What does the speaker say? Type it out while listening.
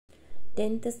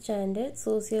10th standard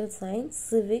social science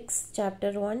civics chapter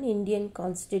 1 Indian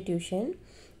constitution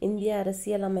இந்திய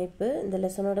அரசியல் அமைப்பு இந்த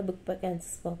லெசனோட book back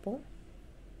answers பார்ப்போம்.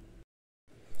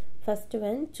 First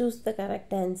one, choose the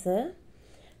correct answer.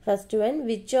 First one,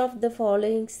 which of the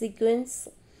following sequence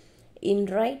in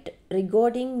right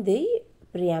regarding the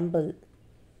preamble?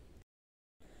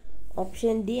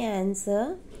 Option D answer,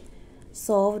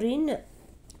 sovereign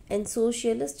and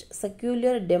socialist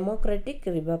secular democratic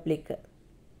republic.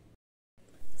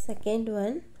 Second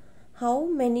one, how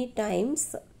many times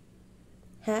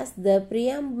has the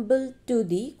preamble to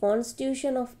the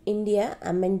Constitution of India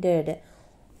amended?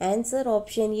 Answer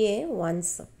option A,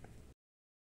 once.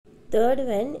 Third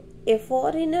one, a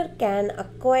foreigner can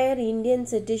acquire Indian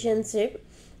citizenship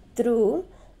through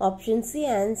option C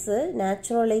answer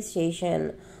naturalization.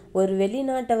 ஒரு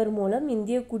வெளிநாட்டவர் மூலம்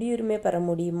இந்திய குடியுரிமை பெற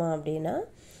முடியுமா அப்படின்னா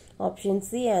option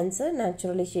C answer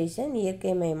naturalisation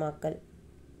இயற்கைமயமாக்கல்.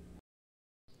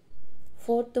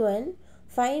 Fourth one,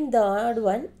 find the odd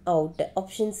one out.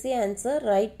 Option C answer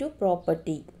right to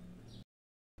property.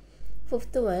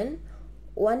 Fifth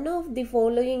one of the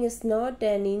following is not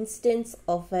an instance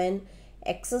of an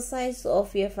exercise of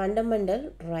a fundamental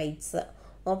rights.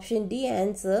 Option D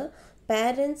answer,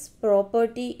 parents'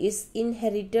 property is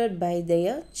inherited by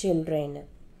their children.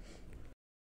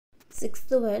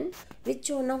 Sixth one, which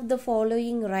one of the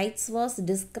following rights was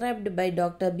described by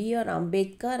Dr. B.R.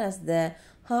 Ambedkar as the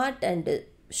heart and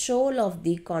soul of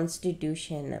the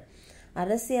constitution?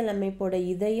 அரசியலமைப்போட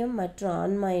இதயம் மற்றும்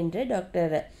ஆன்மா என்று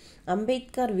doctor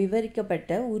Ambedkar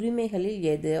விவரிக்கப்பட்ட உரிமைகளில்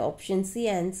எது? Option C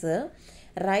answer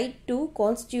right to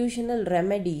constitutional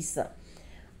remedies,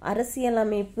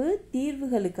 அரசியலமைப்பு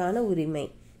தீர்வுகளுக்கான உரிமை.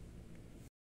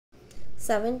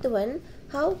 Seventh one,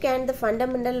 how can the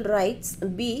fundamental rights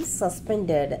be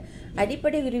suspended?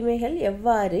 அடிப்படை உரிமைகள்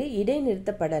எவ்வாறு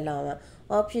இடைநிறுத்தப்படலாம்?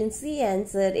 Option C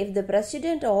answer, if the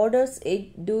president orders it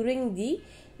during the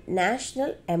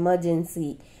national emergency.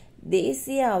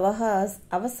 தேசிய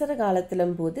அவசர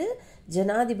காலத்திலும் போது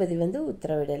ஜனாதிபதி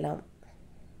உத்தரவிடலாம்.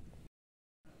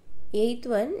 Eighth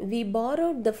one, we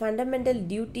borrowed the fundamental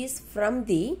duties from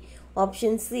the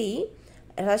option C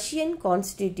Russian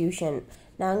constitution.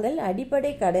 நாங்கள்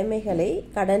அடிப்படை கடமைகளை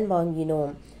கடன்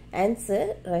வாங்கினோம். ஆன்சர்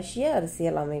ரஷ்ய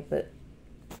அரசியலமைப்பு.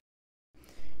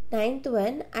 Ninth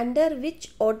one, under which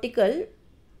article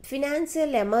financial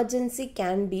emergency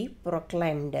can be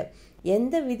proclaimed?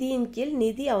 எந்த விதியின் கீழ்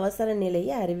நிதி அவசர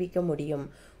நிலையை அறிவிக்க முடியும்?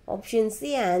 Option C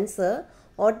answer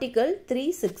article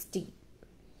 360.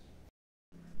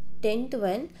 Tenth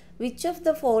one, which of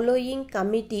the following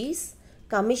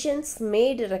commissions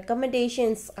made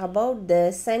recommendations about the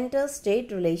center-state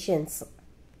relations?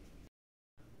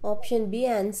 Option B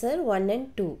answer 1 and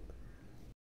 2.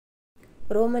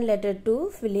 Roman letter 2,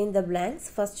 fill in the blanks.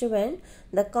 First one,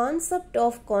 the concept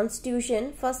of constitution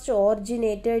first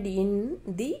originated in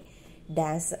the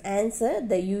dash. Answer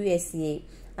the USA.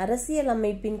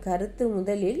 அரசியலமைப்பின் கருத்து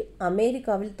முதலில்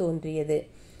அமெரிக்காவில் தோன்றியது.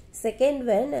 Second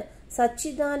one,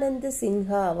 Sachidananda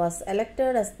Sinha was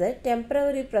elected as the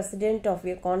temporary president of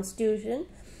a constitution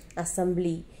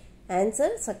assembly.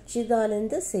 Answer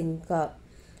Sachidananda Sinha.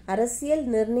 அரசியல்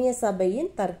நிர்ணய சபையின்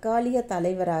தற்காலிக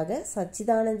தலைவராக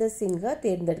சச்சிதானந்த சின்ஹா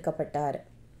தேர்ந்தெடுக்கப்பட்டார்.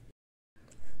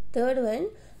 Third one,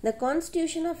 the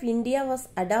Constitution of India was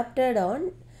adopted on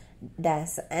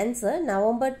dash. Answer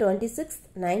November 26,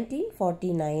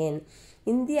 1949.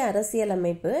 இந்திய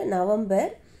அரசியலமைப்பு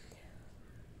நவம்பர்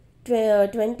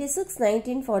 26,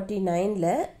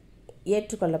 1949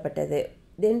 ஏற்றுக்கொள்ளப்பட்டது.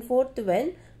 Then fourth one,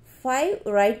 5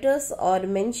 writers are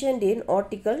mentioned in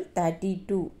Article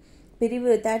 32.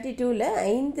 பிரிவு 32ல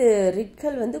 5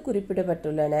 ரிட்கள்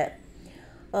குறிப்பிடப்பட்டுள்ளன.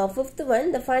 Fifth one,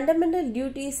 the fundamental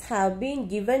duties have been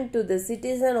given to the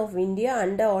citizen of India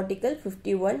under Article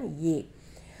 51A.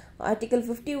 Article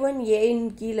 51A இன்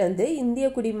கீழ் இந்திய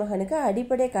குடிமகனுக்கு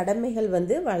அடிப்படை கடமைகள்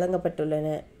வழங்கப்பட்டுள்ளன.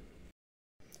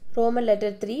 Roman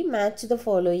letter 3, match the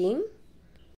following.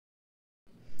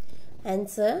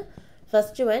 Answer,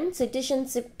 first one,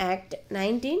 Citizenship Act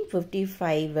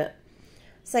 1955.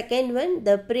 Second one,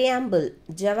 the preamble,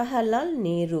 Jawaharlal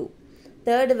Nehru.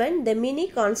 Third one, the mini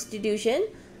constitution,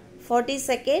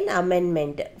 42nd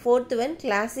amendment. Fourth one,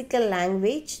 classical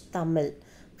language, Tamil.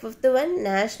 Fifth one,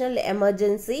 national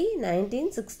emergency,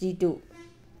 1962.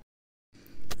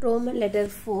 Roman letter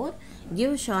 4,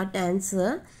 give short answer.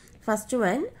 First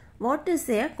one, what is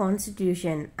a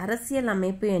constitution? அரசியல்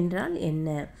அமைப்பு என்றால் என்ன?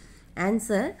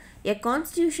 Answer, a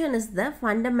constitution is the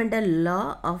fundamental law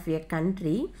of a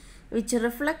country which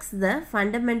reflects the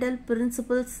fundamental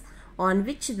principles on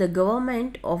which the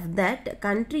government of that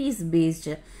country is based.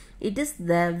 It is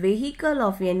the vehicle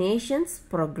of a nation's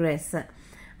progress.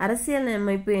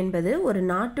 அரசியலமைப்பு என்பது ஒரு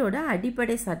நாட்டோட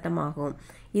அடிப்படை சட்டமாகும்.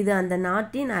 இது அந்த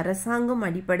நாட்டின் அரசாங்கம்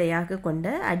அடிப்படையாக கொண்ட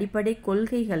அடிப்படை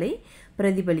கொள்கைகளை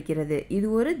பிரதிபலிக்கிறது. இது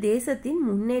ஒரு தேசத்தின்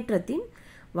முன்னேற்றத்தின்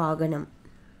வாகனம்.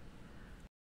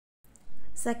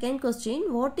 Second question,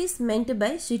 what is meant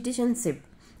by citizenship?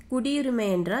 குடியுரிமை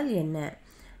என்றால் என்ன?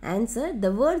 Answer,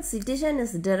 the word citizen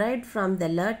is derived from the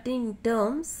Latin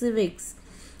term civics.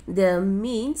 The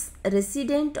means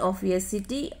resident of a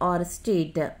city or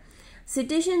state.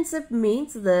 Citizenship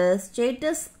means the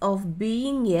status of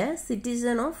being a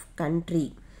citizen of country.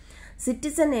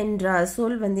 Citizen என்ற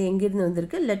சொல் எங்கிருந்து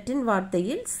வந்திருக்கு? லட்டின்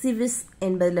வார்த்தையில் CVs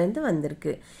என்பதிலிருந்து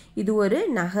வந்திருக்கு. இது ஒரு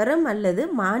நகரம் அல்லது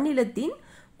மாநிலத்தின்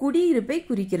குடியிருப்பை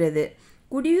குறிக்கிறது.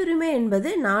 குடியுரிமை என்பது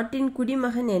நாட்டின்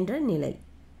குடிமகன் என்ற நிலை.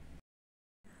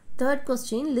 Third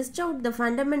question, list out the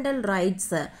fundamental rights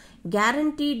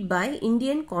guaranteed by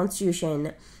Indian Constitution.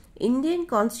 Indian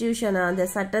constitution அந்த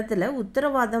சட்டத்தில்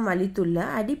உத்தரவாதம் அளித்துள்ள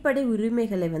அடிப்படை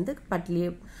உரிமைகளை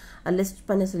லிஸ்ட்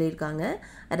பண்ண சொல்லியிருக்காங்க.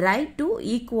 ரைட் டு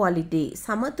ஈக்குவாலிட்டி,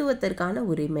 சமத்துவத்திற்கான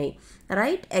உரிமை.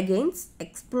 ரைட் அகெயின்ஸ்ட்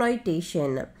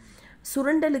எக்ஸ்ப்ளாய்டேஷன்,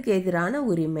 சுரண்டலுக்கு எதிரான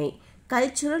உரிமை.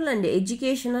 கல்ச்சுரல் அண்ட்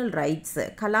எஜுகேஷனல் ரைட்ஸ்,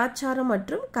 கலாச்சாரம்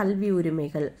மற்றும் கல்வி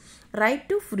உரிமைகள். ரைட்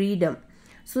டு ஃப்ரீடம்,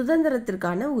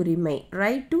 சுதந்திரத்திற்கான உரிமை.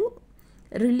 ரைட் டு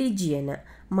ரிலிஜியன்,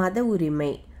 மத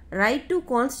உரிமை. ரைட் டு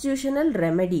கான்ஸ்டியூஷனல்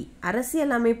ரெமெடி,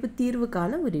 அரசியலமைப்பு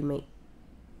தீர்வுக்கான உரிமை.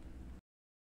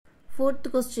 Fourth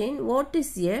question, what is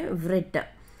a writ?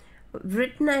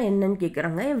 Writனா என்னன்னு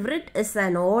கேட்குறாங்க. Writ is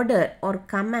an order or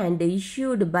command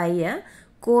issued by a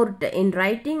court in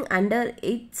writing under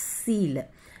its seal.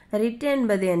 Writ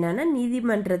என்பது என்னன்னா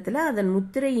நீதிமன்றத்தில் அதன்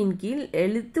முத்திரையின் கீழ்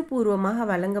எழுத்துப்பூர்வமாக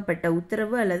வழங்கப்பட்ட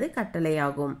உத்தரவு அல்லது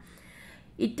கட்டளையாகும்.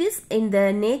 It is in the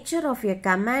nature of a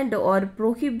command or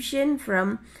prohibition from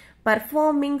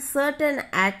performing certain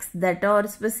acts that are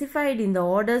specified in the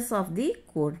orders of the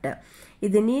court.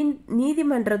 இது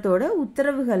நீதிமன்றத்தோட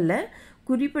உத்தரவுகளில்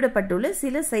குறிப்பிடப்பட்டுள்ள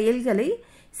சில செயல்களை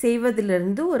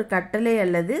செய்வதிலிருந்து ஒரு கட்டளை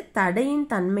அல்லது தடையின்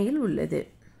தன்மையில் உள்ளது.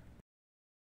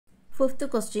 Fifth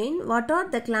question, what are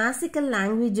the classical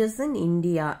languages in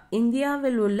India?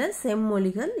 இந்தியாவில் உள்ள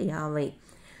செம்மொழிகள் யாவை?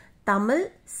 Tamil,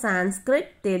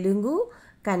 Sanskrit, Telugu,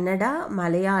 Kannada,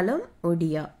 Malayalam,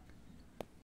 Odia.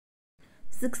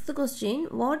 Sixth question,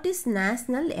 what is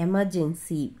national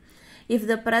emergency? If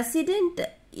the president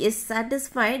is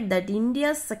satisfied that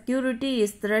India's security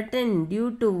is threatened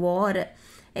due to war,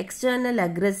 external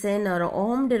aggression or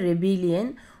armed rebellion,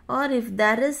 or if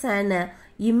there is an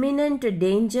imminent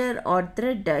danger or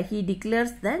threat, he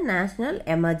declares the national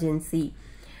emergency.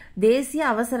 தேசிய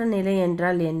அவசர நிலை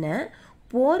என்றால் என்ன?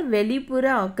 போர், வெளிப்புற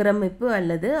ஆக்கிரமிப்பு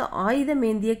அல்லது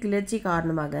ஆயுதமேந்திய கிளர்ச்சி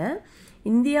காரணமாக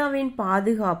இந்தியாவின்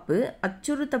பாதுகாப்பு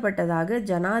அச்சுறுத்தப்பட்டதாக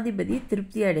ஜனாதிபதி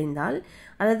திருப்தி அடைந்தால்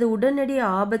அல்லது உடனடி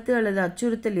ஆபத்து அல்லது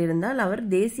அச்சுறுத்தல் இருந்தால் அவர்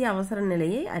தேசிய அவசர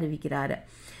நிலையை அறிவிக்கிறார்.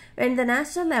 When the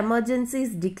national emergency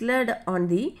is declared on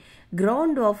the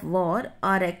ground of war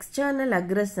or external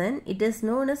aggression, it is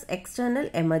known as external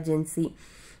emergency.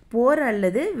 போர்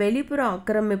அல்லது வெளிப்புற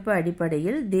ஆக்கிரமிப்பு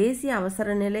அடிப்படையில் தேசிய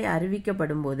அவசர நிலை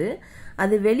அறிவிக்கப்படும் போது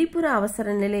அது வெளிப்புற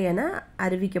அவசர நிலை என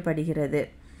அறிவிக்கப்படுகிறது.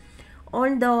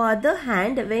 On the other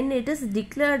hand, when it is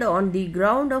declared on the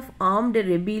ground of armed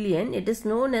rebellion, it is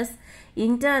known as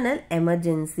internal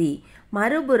emergency.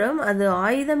 மறுபுறம் அது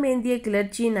ஆயுதமேந்திய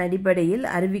கிளர்ச்சியின் அடிப்படையில்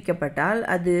அறிவிக்கப்பட்டால்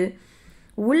அது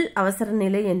உள் அவசர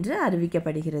நிலை என்று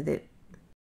அறிவிக்கப்படுகிறது.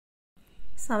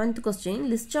 Seventh question,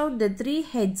 list out the three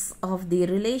heads of the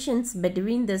relations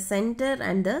between the center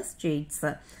and the states.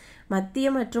 மத்திய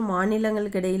மற்றும்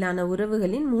மாநிலங்களுக்கு இடையிலான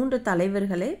உறவுகளின் 3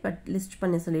 தலைவர்களை லிஸ்ட்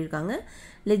பண்ணி சொல்லியிருக்காங்க.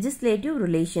 லெஜிஸ்லேட்டிவ்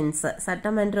ரிலேஷன்ஸ்,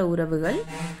 சட்டமன்ற உறவுகள்.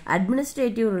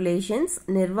 அட்மினிஸ்ட்ரேட்டிவ் ரிலேஷன்ஸ்,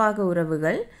 நிர்வாக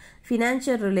உறவுகள்.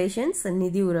 ஃபினான்ஷியல் ரிலேஷன்ஸ்,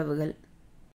 நிதி உறவுகள்.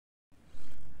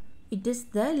 It is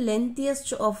the lengthiest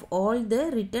of all the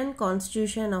written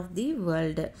constitution of the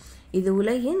world. இது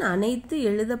உலகின் அனைத்து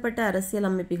எழுதப்பட்ட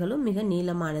அரசியலமைப்புகளும் மிக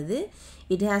நீளமானது.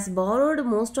 It has borrowed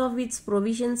most of its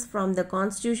provisions from the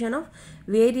constitution of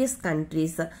various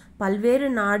countries. பல்வேறு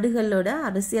நாடுகளோட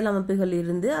அரசியலமைப்புகள்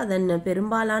இருந்து அதன்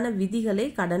பெரும்பாலான விதிகளை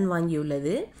கடன்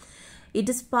வாங்கியுள்ளது. It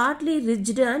is partly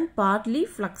rigid and partly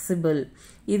flexible.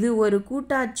 இது ஒரு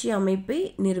கூட்டாட்சி அமைப்பை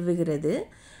நிறுவுகிறது.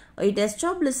 It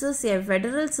establishes a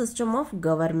federal system of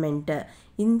government.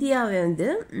 இந்தியாவை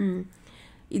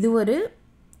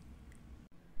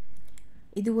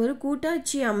இது ஒரு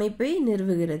கூட்டாட்சி அமைப்பை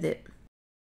நிறுவுகிறது.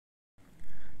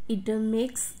 It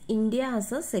makes India as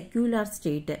a secular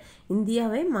state.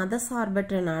 இந்தியாவை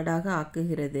மதசார்பற்ற நாடாக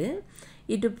ஆக்குகிறது.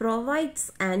 It provides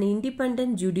an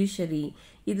independent judiciary.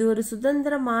 இது ஒரு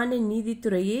சுதந்திரமான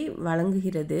நீதித்துறையை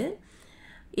வழங்குகிறது.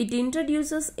 It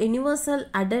introduces universal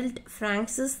adult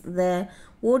franchise, the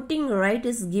voting right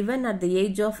is given at the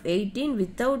age of 18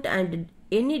 without and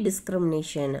any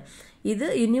discrimination. இது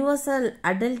யுனிவர்சல்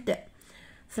அடல்ட்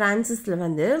பிரான்சிஸ்ல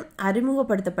வந்து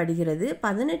அறிமுகப்படுத்தப்படுகிறது.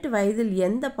 18 வயதில்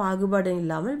எந்த பாகுபாடும்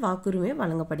இல்லாமல் வாக்குரிமை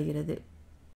வழங்கப்படுகிறது.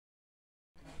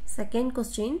 Second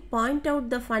question, point out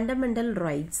the fundamental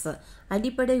rights.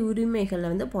 அடிப்படை உரிமைகளை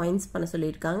வந்து பாயிண்ட்ஸ் பண்ண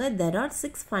சொல்லியிருக்காங்க. There are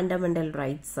 6 fundamental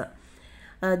rights.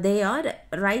 They are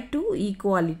right to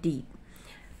equality,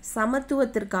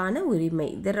 சமத்துவத்திற்கான உரிமை.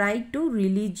 த ரைட் டு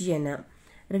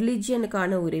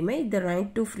ரிலிஜியனுக்கான உரிமை. த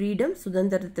ரைட் டு ஃப்ரீடம்,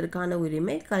 சுதந்திரத்திற்கான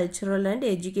உரிமை. கல்ச்சுரல் அண்ட்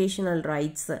எஜுகேஷனல்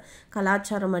ரைட்ஸ்,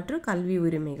 கலாச்சாரம் மற்றும் கல்வி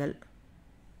உரிமைகள்.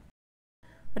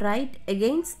 ரைட்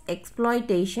அகெயின்ஸ்ட்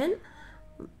எக்ஸ்ப்ளாய்டேஷன்,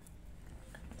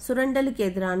 சுரண்டலுக்கு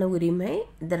எதிரான உரிமை.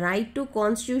 The right to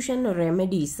constitution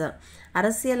remedies,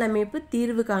 அரசியலமைப்பு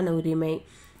தீர்வுக்கான உரிமை.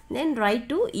 தென் ரைட்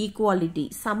டு ஈக்குவாலிட்டி,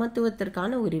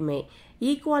 சமத்துவத்திற்கான உரிமை.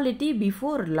 ஈக்குவாலிட்டி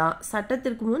பிஃபோர் லா,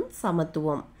 சட்டத்திற்கு முன்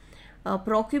சமத்துவம்.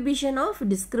 Prohibition of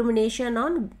discrimination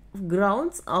on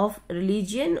grounds of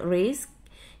religion, race,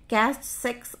 caste,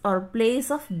 sex or place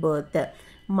of birth,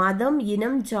 மதம்,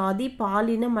 இனம், ஜாதி,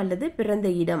 பாலினம் அல்லது பிறந்த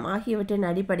இடம் ஆகியவற்றின்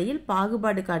அடிப்படையில்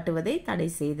பாகுபாடு காட்டுவதை தடை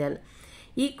செய்தல்.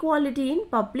 ஈக்குவாலிட்டி இன்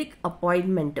பப்ளிக்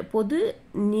அப்பாயின்மெண்ட், பொது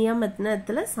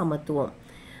நியமனத்தில் சமத்துவம்.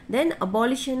 தென்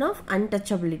அபாலிஷன் ஆஃப்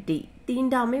அன்டச்சபிலிட்டி,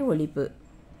 தீண்டாமை ஒழிப்பு.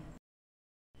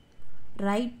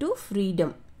 ரைட் டு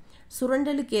ஃப்ரீடம்,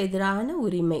 சுரண்டலுக்கு எதிரான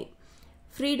உரிமை.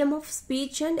 Freedom of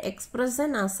speech and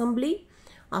expression, assembly,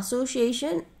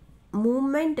 association,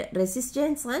 movement,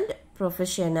 resistance and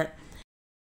profession.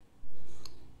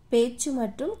 பேச்சு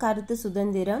மற்றும் கருத்து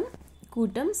சுதந்திரம்,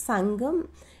 கூட்டம், சங்கம்,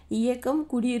 இயக்கம்,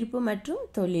 குடியிருப்பு மற்றும்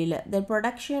தொழில். The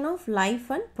production of life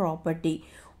and property,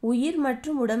 உயிர்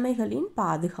மற்றும் உடைமைகளின்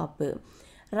பாதுகாப்பு.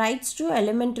 ரைட்ஸ் டு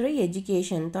எலிமெண்டரி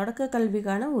எஜுகேஷன், தொடக்க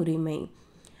கல்விக்கான உரிமை.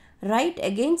 Right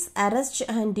against arrest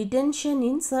and detention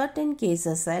in certain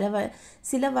cases,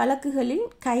 சில வழக்குகளில்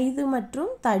கைது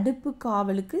மற்றும் தடுப்பு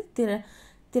காவலுக்கு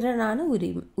திறனான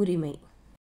உரிமை.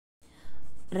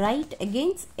 ரைட்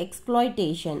அகெயின்ஸ்ட்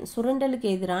எக்ஸ்ப்ளாய்டேஷன், சுரண்டலுக்கு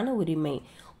எதிரான உரிமை.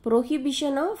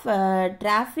 Prohibition of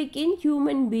traffic in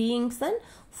human beings and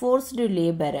forced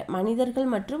labour, மனிதர்கள்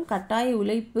மற்றும் கட்டாய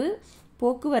உழைப்பு,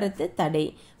 போக்குவரத்து தடை.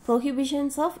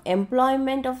 ப்ரோஹிபிஷன்ஸ் of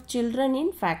employment of children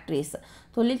in factories,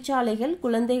 தொழிற்சாலைகள்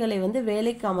குழந்தைகளை வந்து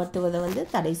வேலைக்கு அமர்த்துவதை வந்து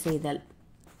தடை செய்தல்.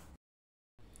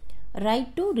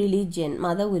 ரைட் டு ரிலிஜியன்,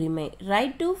 மத உரிமை.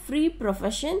 Right to free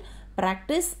profession,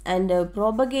 practice and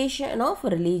propagation of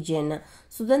religion,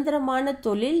 சுதந்திரமான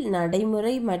தொழில்,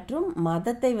 நடைமுறை மற்றும்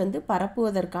மதத்தை வந்து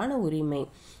பரப்புவதற்கான உரிமை.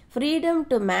 freedom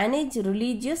to manage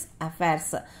religious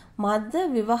affairs, மத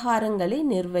விவகாரங்களை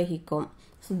நிர்வகிக்கும்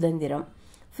சுதந்திரம்.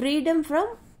 freedom from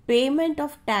payment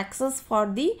of taxes for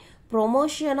the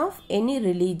promotion of any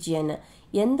religion,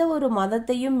 எந்த ஒரு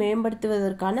மதத்தையும்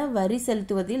மேம்படுத்துவதற்கான வரி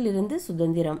செலுத்துவதில் இருந்து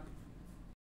சுதந்திரம்.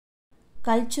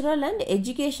 கல்ச்சுரல் அண்ட்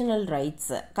எஜுகேஷனல்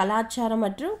ரைட்ஸ், கலாச்சாரம்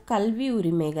மற்றும் கல்வி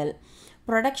உரிமைகள்.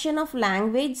 Production of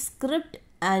language, script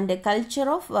and culture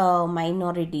of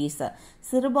minorities,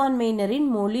 சிறுபான்மையினரின்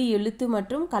மொழி, எழுத்து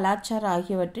மற்றும் கலாச்சாரம்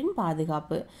ஆகியவற்றின்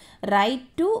பாதுகாப்பு. Right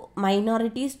to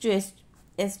minorities to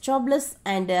establish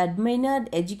and administrate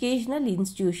educational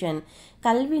institution,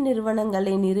 கல்வி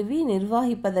நிறுவனங்களை நிறுவி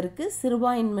நிர்வகிப்பதற்கு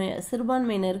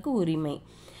சிறுபான்மையினருக்கு உரிமை.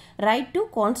 ரைட் டு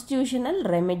கான்ஸ்டிடியூஷனல்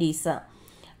ரெமெடிஸ்,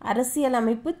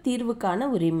 அரசியலமைப்பு தீர்வுக்கான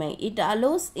உரிமை. It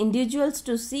allows individuals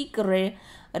to seek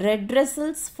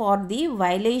ரெட்ரெசல்ஸ் for the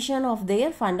violation of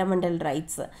their fundamental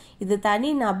rights, இது தனி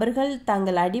நபர்கள்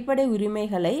தங்கள் அடிப்படை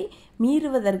உரிமைகளை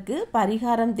மீறுவதற்கு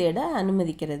பரிகாரம் தேட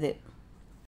அனுமதிக்கிறது.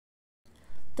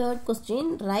 Third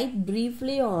question, right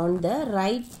briefly on the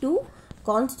right to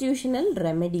constitutional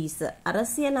remedies,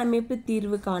 அரசியலமைப்பு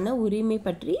தீர்வுக்கான உரிமை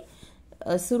பற்றி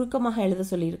சுருக்கமாக எழுத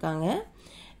சொல்லியிருக்காங்க.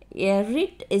 A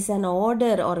writ is an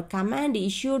order or command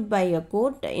issued by a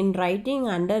court in writing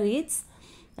under its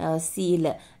seal.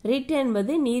 writ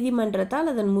என்பது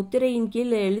நீதிமன்றத்தால் அதன் முத்திரையின்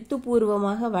கீழ்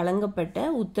எழுத்துப்பூர்வமாக வழங்கப்பட்ட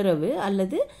உத்தரவு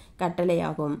அல்லது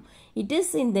கட்டளையாகும். It is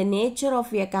in the nature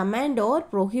of a command or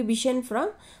prohibition from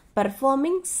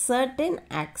performing certain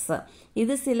acts.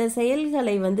 இது சில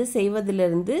செயல்களை வந்து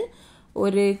செய்வதிலிருந்து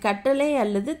ஒரு கட்டளை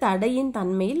அல்லது தடையின்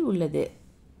தன்மையில் உள்ளது.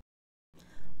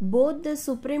 Both the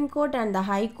Supreme Court and the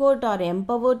High Court are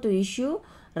empowered to issue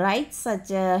rights such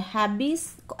as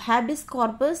habeas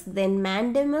corpus, then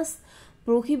mandamus,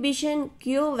 prohibition,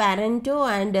 quo warranto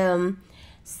and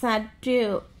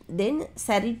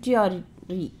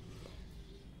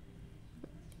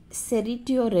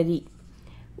certiorari.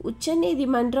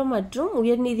 உச்சநீதிமன்றம் மற்றும்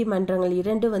உயர்நீதிமன்றங்கள்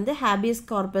இரண்டு வந்து ஹேபியஸ்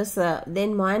கார்பஸ்,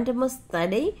 தென் மாண்டமஸ்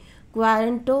தடை,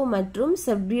 குவாரண்டோ மற்றும்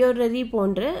செப்ரியோரரி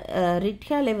போன்ற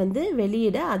ரிட்களை வந்து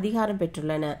வெளியிட அதிகாரம்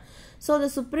பெற்றுள்ளன. So the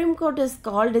Supreme Court is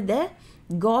called the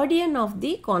guardian of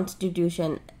the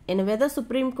Constitution. எனவே the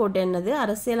Supreme Court என்னது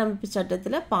அரசியலமைப்பு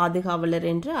சட்டத்தில் பாதுகாவலர்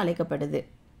என்று அழைக்கப்படுது.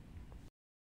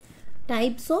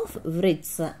 Types of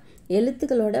writs.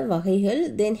 எழுத்துக்களோட வகைகள்.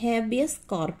 Then habeas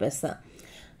corpus.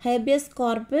 Habeas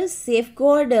corpus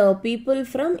safeguard people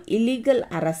from illegal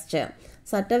arrest.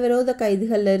 சட்டவிரோத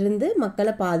கைதுகளிலிருந்து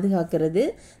மக்களை பாதுகாக்கிறது.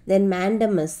 Then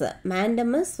mandamus.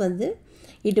 Mandamus வந்து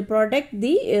it protect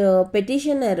the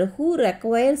petitioner who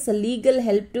requires legal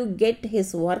help to get his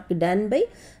work done by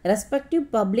respective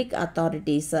public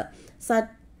authorities.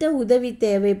 சட்ட உதவி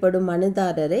தேவைப்படும்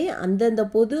மனுதாரரை அந்தந்த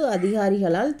பொது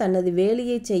அதிகாரிகளால் தனது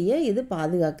வேலையை செய்ய இது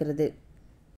பாதுகாக்கிறது.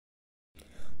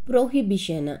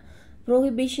 Prohibition.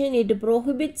 Prohibition, it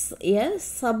prohibits a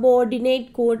subordinate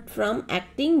court from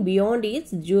acting beyond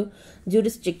its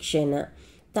jurisdiction.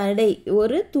 தடை.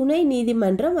 ஒரு துணை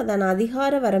நீதிமன்றம் அதன்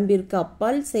அதிகார வரம்பிற்கு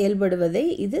அப்பால் செயல்படுவதை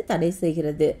இது தடை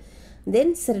செய்கிறது.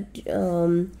 தென்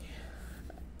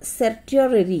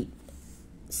certiorari,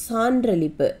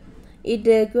 சான்றளிப்பு. It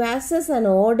quashes an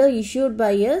order issued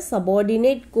by a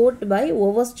subordinate court by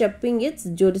overstepping its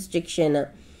jurisdiction.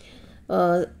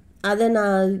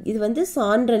 அதனால் இது வந்து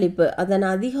சான்றளிப்பு. அதன்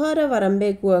அதிகார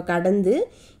வரம்பை கடந்து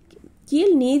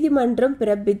கீழ் நீதிமன்றம்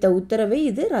பிறப்பித்த உத்தரவை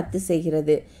இது ரத்து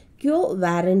செய்கிறது. Quo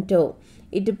warranto.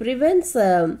 It prevents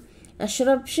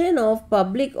usurpation of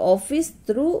public office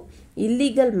through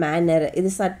illegal manner. இது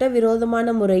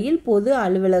சட்டவிரோதமான முறையில் பொது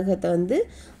அலுவலகத்தை வந்து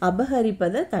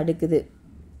அபகரிப்பதை தடுக்குது.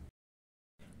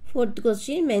 Fourth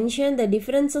question, mention the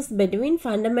differences between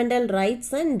fundamental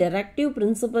rights and directive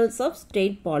principles of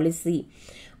state policy.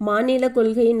 மாநில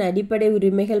கொள்கையின் அடிப்படை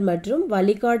உரிமைகள் மற்றும்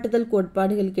வழிகாட்டுதல்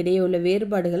கோட்பாடுகளுக்கு இடையே உள்ள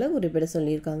வேறுபாடுகளை குறிப்பிட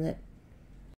சொல்லியிருக்காங்க.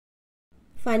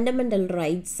 Fundamental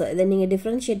rights, இதை நீங்கள்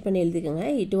டிஃப்ரென்ஷியேட் பண்ணி எழுதிக்கோங்க.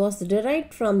 It was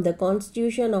derived from the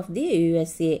Constitution of the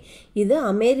USA. இது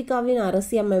அமெரிக்காவின்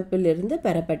அரசியலமைப்பிலிருந்து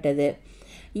பெறப்பட்டது.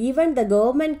 Even the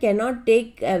government cannot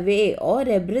take away or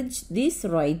abridge these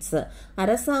rights.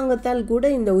 அரசாங்கத்தால்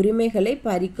கூட இந்த உரிமைகளை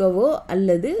பறிக்கவோ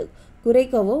அல்லது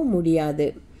குறைக்கவோ முடியாது.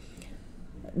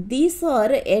 These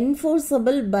are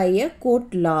enforceable by a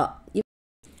court law.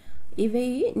 இவை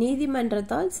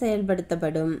நீதிமன்றத்தால்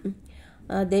செயல்படுத்தப்படும்.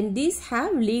 Then these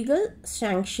have legal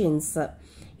sanctions.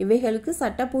 இவைகளுக்கு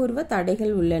சட்டப்பூர்வ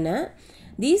தடைகள் உள்ளன.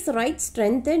 These rights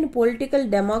strengthen political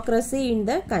democracy in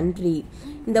the country.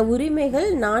 இந்த உரிமைகள்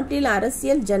நாட்டில்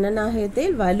அரசியல் ஜனநாயகத்தை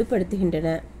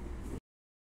வலுப்படுத்துகின்றன.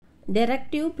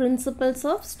 Directive principles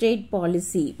of state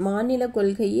policy. மாநில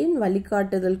கொள்கையின்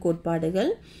வழிகாட்டுதல்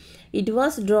கோட்பாடுகள். It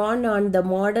was drawn on the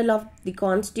model of the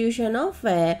Constitution of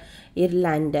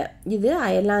Ireland. இது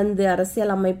அயர்லாந்து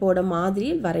அரசியல் அமைப்போட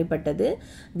மாதிரியில் வரைப்பட்டது.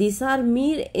 These are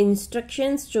mere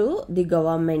instructions to the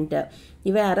government.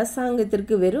 இவை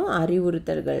அரசாங்கத்திற்கு வெறும்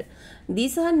அறிவுறுத்தல்கள்.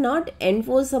 These are not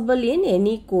enforceable in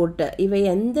any court. இவை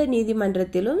எந்த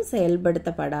நீதிமன்றத்திலும்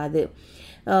செயல்படுத்தப்படாது.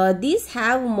 These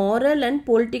have moral and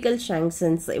political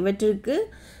sanctions. இவற்றிற்கு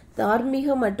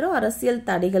தார்மீக மற்றும் அரசியல்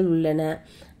தடைகள் உள்ளன.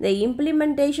 The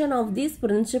implementation of these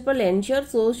principles ensures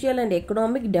social and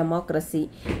economic democracy.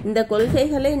 இந்த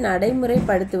கொள்கைகளை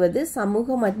நடைமுறைப்படுத்துவது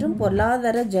சமூக மற்றும்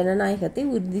பொருளாதார ஜனநாயகத்தை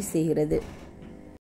உறுதி செய்கிறது.